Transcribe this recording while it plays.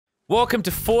Welcome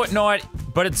to Fortnite,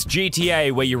 but it's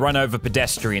GTA where you run over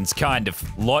pedestrians, kind of.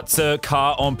 Lots of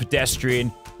car on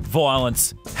pedestrian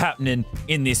violence happening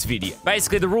in this video.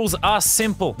 Basically, the rules are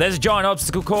simple. There's a giant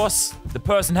obstacle course. The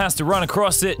person has to run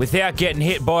across it without getting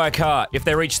hit by a car. If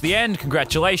they reach the end,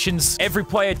 congratulations. Every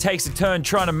player takes a turn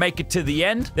trying to make it to the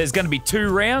end. There's gonna be 2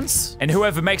 rounds, and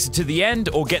whoever makes it to the end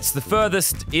or gets the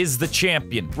furthest is the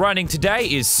champion. Running today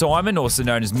is Simon, also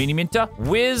known as Mini Minter,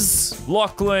 Wiz,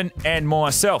 Lachlan, and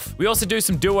myself. We also do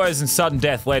some duos and sudden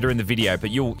death later in the video, but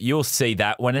you'll see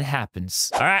that when it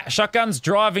happens. All right, shotgun's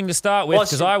driving to start with,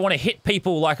 because I want to hit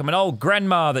people like I'm an old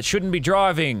grandma that shouldn't be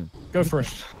driving. Go for it.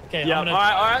 Okay, yeah, all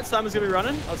right, Simon's gonna be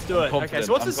running. Let's do it. Okay,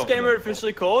 so what's this game mode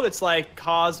officially called? It's like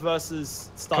cars versus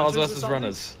stunters. Cars versus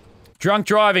runners. Drunk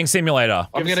driving simulator.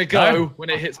 I'm gonna go when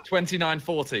it hits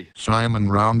 29:40. Simon,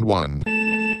 round 1.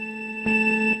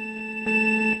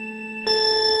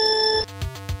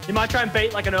 You might try and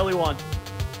bait like an early one.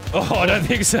 Oh, I don't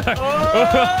think so.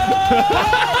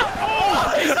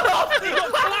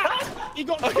 He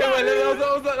got Okay, wait, that was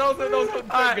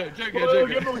good. We'll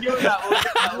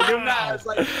give him that. It's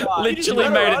like, Literally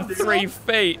made it 3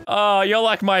 feet. Oh, you're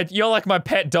like my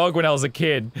pet dog when I was a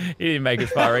kid. He didn't make it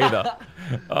far either.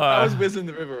 I was whizzing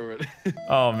the river already.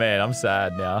 Oh man, I'm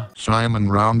sad now. Simon,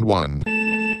 round 1.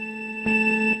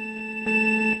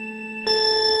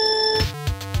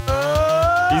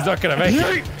 He's not gonna make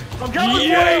it. I'm going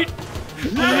Yeet!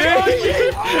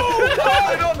 Yeet!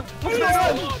 Oh,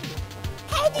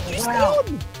 how did you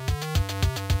spawn?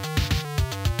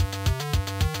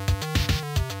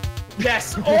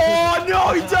 Yes! Oh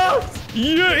no, he don't!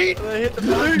 Yeet! They hit the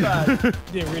moon pad.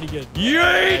 Yeah, really good.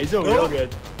 Yeet! He's doing real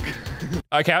good.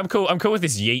 Okay, I'm cool. I'm cool with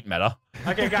this yeet meta.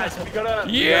 Okay, guys, we gotta.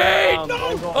 Yeet!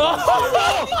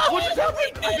 Oh! What just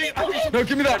happened? No,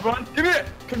 give me that, run. Give me it.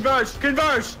 Converge!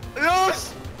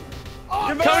 Yes!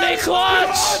 Come in,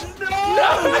 clutch!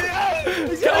 No!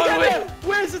 He's Come gonna on, get it!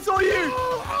 Wiz, it's all you!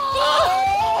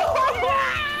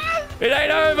 It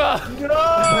ain't over. No!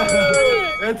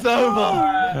 It's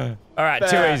over. All right, too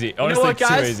Fair. easy. You know Honestly, what,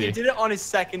 guys? too easy. He did it on his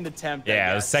second attempt.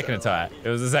 Yeah, it was second attempt. It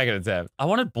was the second attempt. I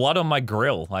wanted blood on my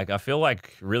grill. Like, I feel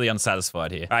like really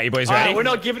unsatisfied here. All right, you boys ready? We're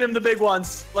not giving him the big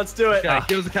ones. Let's do it. Okay,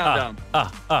 give us a countdown.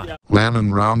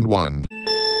 Lannon, round 1.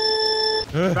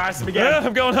 Embarrass him again.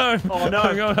 I'm going home. Oh, no.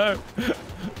 I'm going home.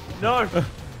 No.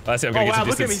 Let's see, I'm Oh, gonna get wow, some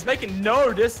look at him. distance. He's making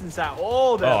no distance at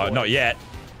all there. Oh, boy. not yet.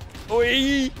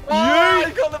 Oi! Oh,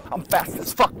 he got the... I'm fast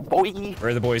as fuck, boy.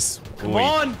 Where are the boys? Come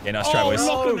on. Yeah, nice try, boys.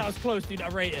 no. Look, that was close, dude. I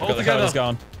rate it. Got the hurdles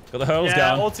going. Got the hurdles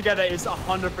Yeah, going. altogether, it's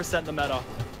 100% the meta.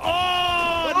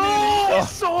 Oh,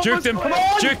 juked him.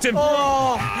 Juked him.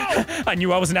 Oh. I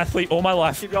knew I was an athlete all my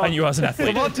life. Keep going. I knew I was an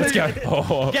athlete. Let's go.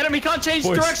 Oh. Get him. He can't change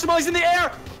Boys. direction while he's in the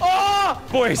air. Oh!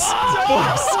 Boys.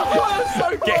 Oh,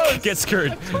 so close. Get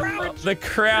screwed. The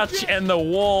crouch and the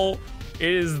wall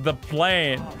is the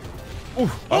plan. Ooh,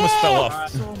 I almost fell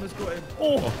off.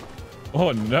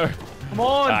 Oh no. Come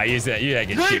on. Use that. You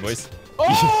get shit, boys.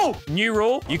 Oh! New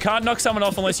rule: you can't knock someone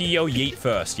off unless you yell yeet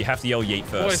first. You have to yell yeet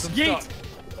first. Boys, I'm Yeet. stuck.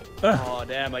 Oh,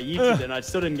 damn. I yeeted and I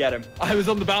still didn't get him. I was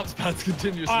on the bounce pads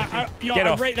continuously. Get I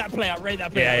off. rate that play. I rate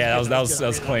that play. Yeah, that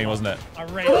was clean, wasn't it? I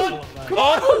rate that.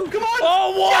 Oh, Come on.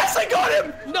 Oh, what? Yes, I got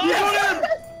him. No,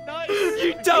 Yes.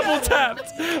 You double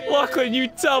tapped, Lachlan. You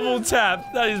double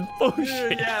tapped. That is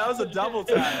bullshit. Yeah, that was a double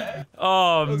tap.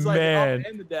 Oh It was like man. up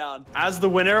and down. As the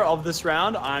winner of this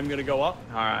round, I'm gonna go up.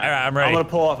 All right. All right, I'm ready. I'm gonna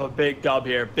pull off a big dub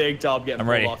here. Big dub getting I'm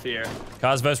pulled ready. off here.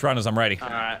 Cars versus runners. I'm ready. All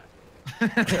right.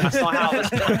 That's not how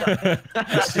this works.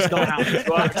 That's just not how this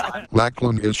works.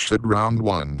 Lachlan is shit, round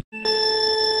 1.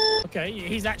 Okay,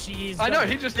 he's actually. I know,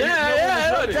 he just...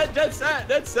 Yeah, dead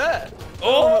set.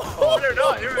 Oh, They're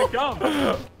not. Here we come.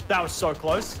 That was so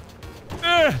close.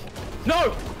 Eh.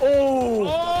 No. Oh.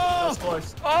 That was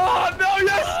close. Oh, no,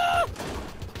 yes!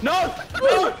 No.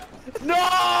 Who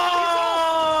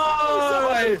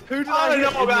did I don't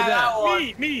know about that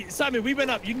one. Me, Simon, we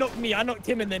went up. You knocked me. I knocked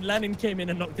him, and then Lannon came in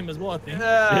and knocked him as well, I think.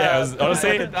 Yeah, it was,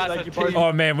 honestly. That's a team.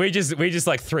 Oh man, we just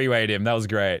like 3-wayed him. That was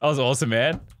great. That was awesome,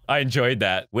 man. I enjoyed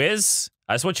that. Wiz,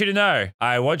 I just want you to know.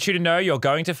 I want you to know you're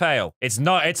going to fail. It's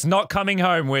not coming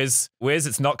home, Wiz. Wiz,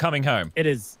 it's not coming home. It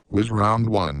is. Wiz, round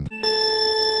 1.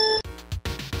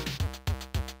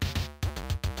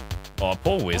 Oh,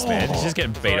 poor Wiz, man. He's just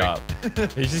getting beat up.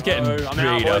 He's just getting I'm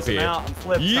out, beat up boys. I'm here. out. I'm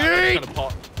flipped. Yeet! Kind of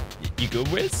pop. You good,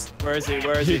 Wiz? Where is he?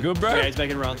 Where is You he? good, bro? Yeah, he's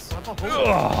making runs.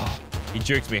 Oh, he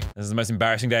juked me. This is the most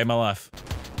embarrassing day of my life.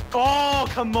 Oh,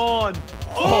 come on.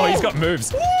 Oh, he's got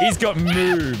moves. He's got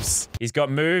moves. He's got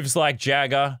moves like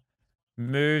Jagger.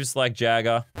 Moves like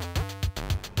Jagger.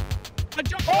 I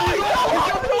jumped. Oh, he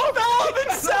fell off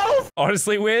himself.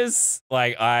 Honestly, Wiz,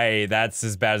 like, that's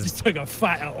as bad as... Just took a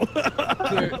fat L.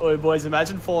 Oi, boys,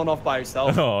 imagine falling off by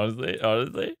yourself.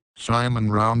 honestly.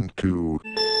 Simon round 2.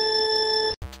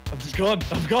 I'm just gone.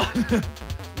 I'm gone.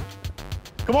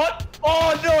 Come on!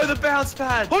 Oh no, the bounce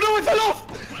pad! Oh no, it fell off!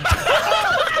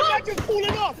 Imagine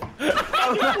falling off.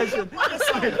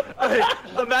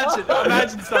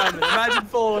 Imagine, Simon. Imagine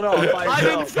falling off by yourself. I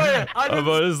didn't say it. I'm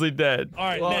honestly dead. All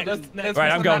right, Well, next.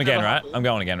 Right, I'm going again, right? I'm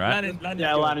going again, right? Landon,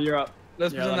 Yeah, Lana, you're up.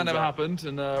 Let's Yeah, pretend that let's never go. happened,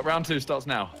 and round 2 starts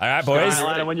now. All right, boys. All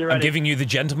right, when you're I'm ready. giving you the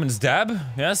gentleman's dab.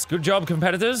 Yes, good job,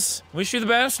 competitors. Wish you the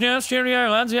best. Yes, cheerio,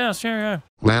 lads. Yes, cheerio.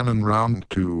 Lannon round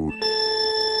 2.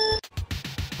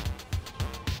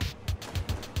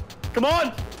 Come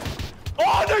on!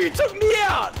 Oh no, you took me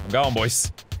out! I'm going, boys.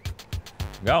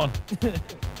 I'm going.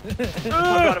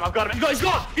 I've got him. He's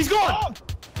gone! He's gone!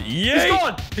 Yay! He's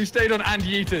gone! He stayed on and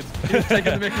yeeted. He's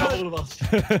taken the mick out of all of us.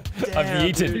 I've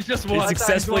yeeted. He's just He's won.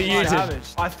 successfully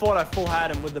yeeted. I thought I full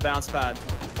had him with the bounce pad.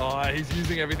 Oh, he's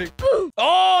using everything.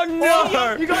 Oh no!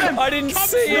 Oh, you got him. I didn't Come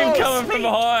see him through. coming from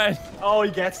behind. Oh, he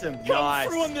gets him. Come through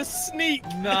Nice. on the sneak.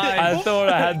 I thought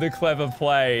I had the clever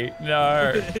play.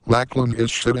 No. Lachlan is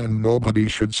shit and nobody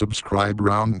should subscribe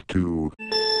round 2.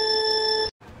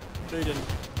 No, you didn't.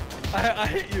 I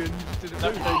hit you and you just didn't No,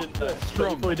 move. you didn't. No, Strong. you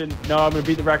probably didn't. No, I'm gonna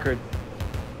beat the record.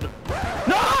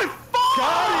 No!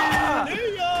 Fuck!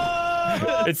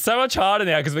 It's so much harder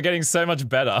now because we're getting so much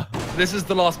better. This is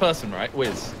the last person, right?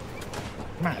 Wiz.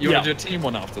 You Yeah. want to do a team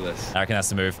one after this? I reckon that's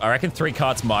the move. I reckon 3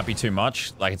 carts might be too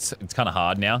much. Like, it's kind of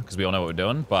hard now because we all know what we're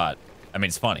doing. But, I mean,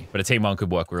 it's funny. But a team 1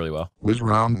 could work really well. Wiz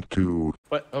round 2.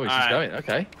 But, Oh, he's just going.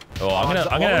 Okay. Oh, I'm gonna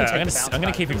I'm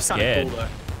keep him scared.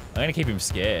 I'm gonna keep him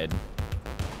scared.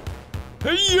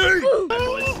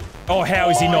 Oh, how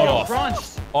is he not off?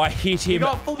 Crunched. I hit He him.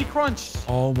 got fully crunched.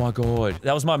 Oh my god.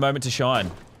 That was my moment to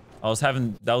shine.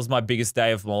 That was my biggest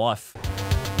day of my life.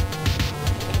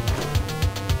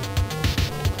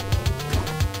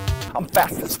 I'm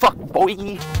fast as fuck,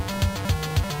 boy.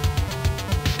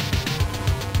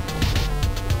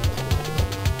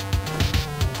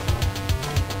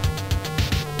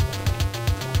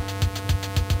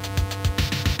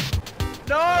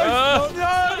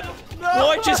 No!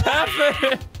 What just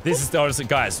happened? This is honestly,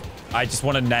 guys, I just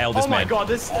want to nail this Oh my man. god,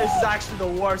 this is actually the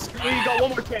worst. We got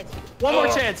one more chance. One more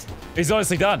chance. He's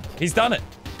honestly done. He's done it.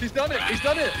 He's done it. He's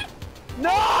done it. No!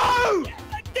 I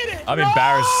did it. I'm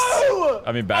embarrassed. No!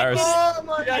 I'm embarrassed. Oh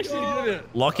my He actually god. did it.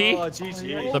 Lucky. Oh,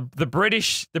 GG.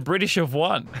 The British have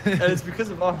won. And it's because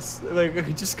of us. Like,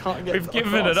 we just can't get We've it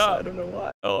given it across. up. I don't know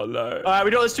why. Oh no. All right,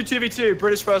 we do let's do 2v2.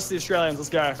 British versus the Australians. Let's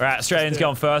go. All right, Australians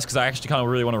going first because I actually kind of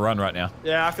really want to run right now.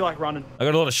 Yeah, I feel like running. I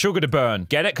got a lot of sugar to burn.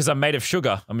 Get it? Because I'm made of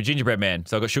sugar. I'm a gingerbread man,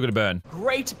 so I got sugar to burn.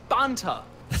 Great banter.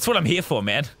 That's what I'm here for,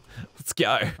 man. Let's go.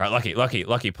 All right, Lucky, plan.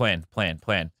 Lucky, plan.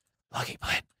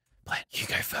 You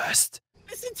go first.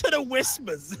 Listen to the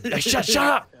whispers. Hey, shut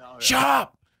up! Shut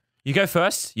up! You go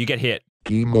first, you get hit.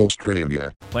 Team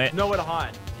Australia. Plant. Nowhere to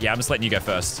hide. Yeah, I'm just letting you go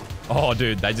first. Oh,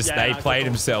 dude, they Yeah, played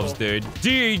cool, themselves, cool. dude.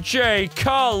 DJ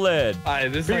Khaled.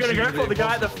 Alright, this is Are you gonna actually go for the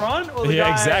guy at the front or the Yeah,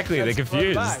 guy exactly. They're that's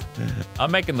further confused. back?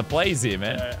 I'm making the plays here,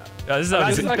 man. Oh, this is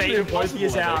Imagine actually baiting both impossible,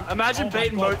 of you I out. think. Imagine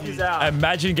baiting both of you out.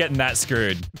 Imagine getting that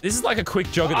screwed. This is like a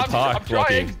quick jog at the I'm park,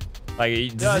 Rocky. trying. Like,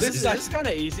 Yeah, this is kind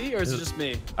of easy, or is it just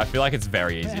me? I feel like it's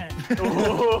very easy.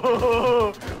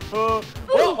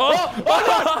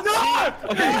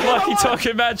 Lucky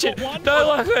talking magic. No,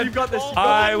 Lucky. You've got this.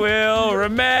 I will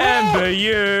remember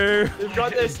you. You've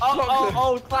got this.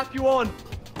 I'll clap you on.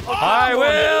 I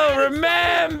will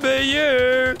remember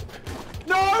you.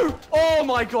 No! Oh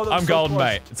my god. that was I'm so golden, close.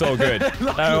 mate. It's all good.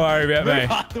 Don't worry about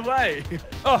me. out the way.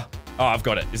 Oh, I've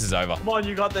got it. This is over. Come on,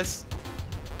 you got this.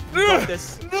 You got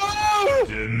this.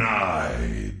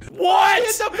 What?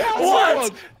 Hit the bounce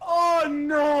What? Oh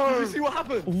no! Did you see what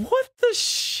happened? What the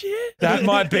shit? That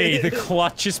might be the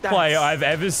clutchest play I've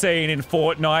ever seen in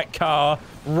Fortnite car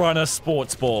runner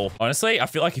sports ball. Honestly, I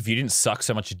feel like if you didn't suck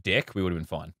so much dick, we would have been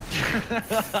fine.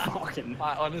 Fucking,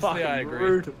 Honestly, I agree.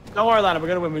 rude. Don't worry, Lana. We're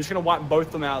gonna win. We're just gonna wipe both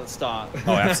of them out at the start.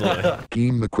 Oh, absolutely.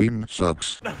 Team the Queen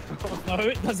sucks. No,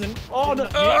 it doesn't. Oh no!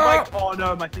 Oh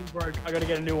no! My thing broke. I gotta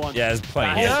get a new one. Yeah, there's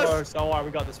plenty. That's here. close. Don't worry,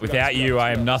 we got this. We got Without this, we you, got I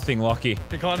this, am we got this. nothing, Lucky.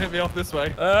 You can't hit me off this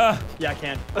way. Yeah, I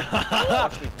can.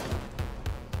 Watch me.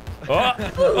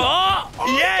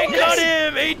 Yeah, got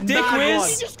him! Eat dick Mad He one.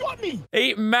 whiz! just got me.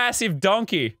 Eat massive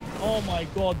donkey. Oh my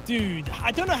god, dude.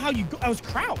 I don't know how you got. I was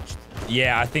crouched.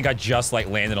 Yeah, I think I just like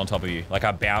landed on top of you. Like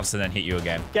I bounced and then hit you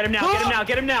again. Get him now! Get him now!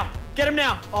 Get him now! Get him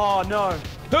now! Oh no!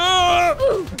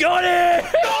 Got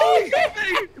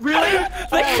it! Really?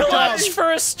 The clutch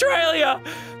for Australia!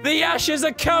 The Ashes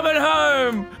are coming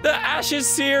home! The Ashes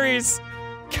series!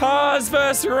 Cars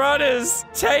vs. runners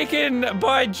taken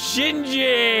by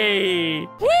Gingy.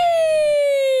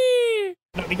 Whee!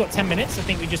 No, we got 10 minutes. I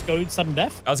think we just go sudden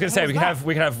death. I was gonna say we can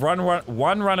have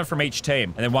one runner from each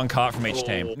team and then one cart from each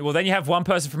team. Well, then you have one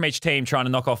person from each team trying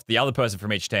to knock off the other person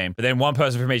from each team, but then one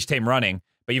person from each team running.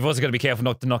 But you've also got to be careful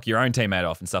not to knock your own teammate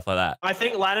off and stuff like that. I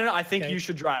think, Lannon, you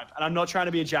should drive. And I'm not trying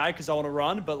to be a jag because I want to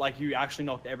run, but like you actually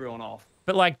knocked everyone off.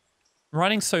 But like,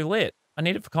 running's so lit. I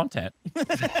need it for content.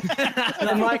 And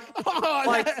I'm like,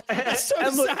 That's so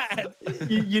sad.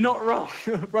 You're not wrong.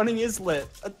 Running is lit.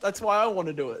 That's why I want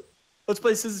to do it. Let's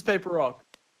play scissors, paper, rock.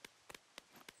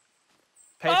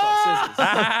 Paper,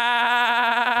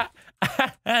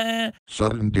 scissors.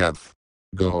 Sudden death.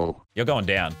 Go. You're going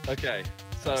down. Okay,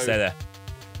 so Stay there.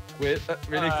 we're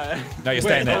really. No, you're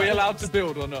staying Are we there. allowed to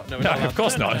build or not? No, we're No, not allowed of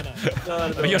course No, not. no,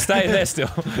 no. But you're staying there still.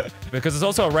 Because it's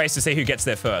also a race to see who gets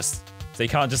there first. So you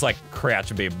can't just like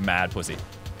crouch and be a mad pussy.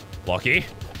 Lockie,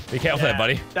 be careful there,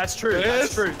 buddy. That's true.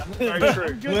 That's true. That's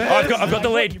very true. I've got the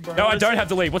I lead. got you, bro. No, I don't have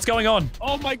the lead. What's going on?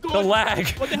 Oh my god. The lag.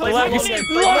 What the The hell lag is is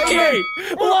going on?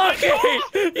 Lockie!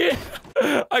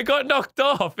 Yeah. I got knocked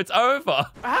off. It's over.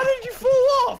 How did you fall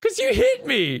off? Because you hit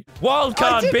me. Wild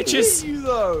card, I didn't bitches. hit you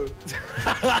though.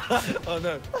 Oh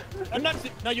no. And that's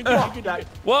it. No, you're good. You're good. You're good.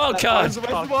 Wild card. Where's the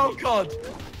wild card?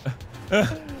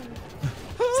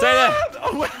 Stay there.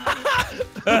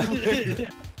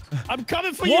 I'm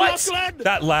coming for you, What? Lachlan.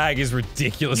 That lag is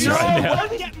ridiculous No, right now. where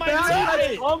did Get my that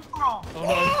teammate. come from?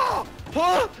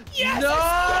 Huh? Yes, No!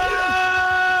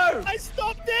 I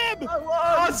stopped him.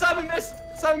 Oh,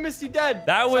 Simon missed you dead.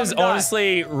 That was Simon died.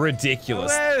 honestly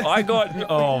ridiculous. Where? I got.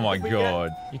 Oh my We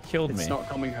god. You killed me. It's not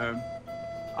coming home.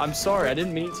 I'm sorry, I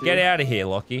didn't mean to. Get out of here,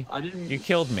 Lockie. I didn't. You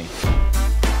killed me.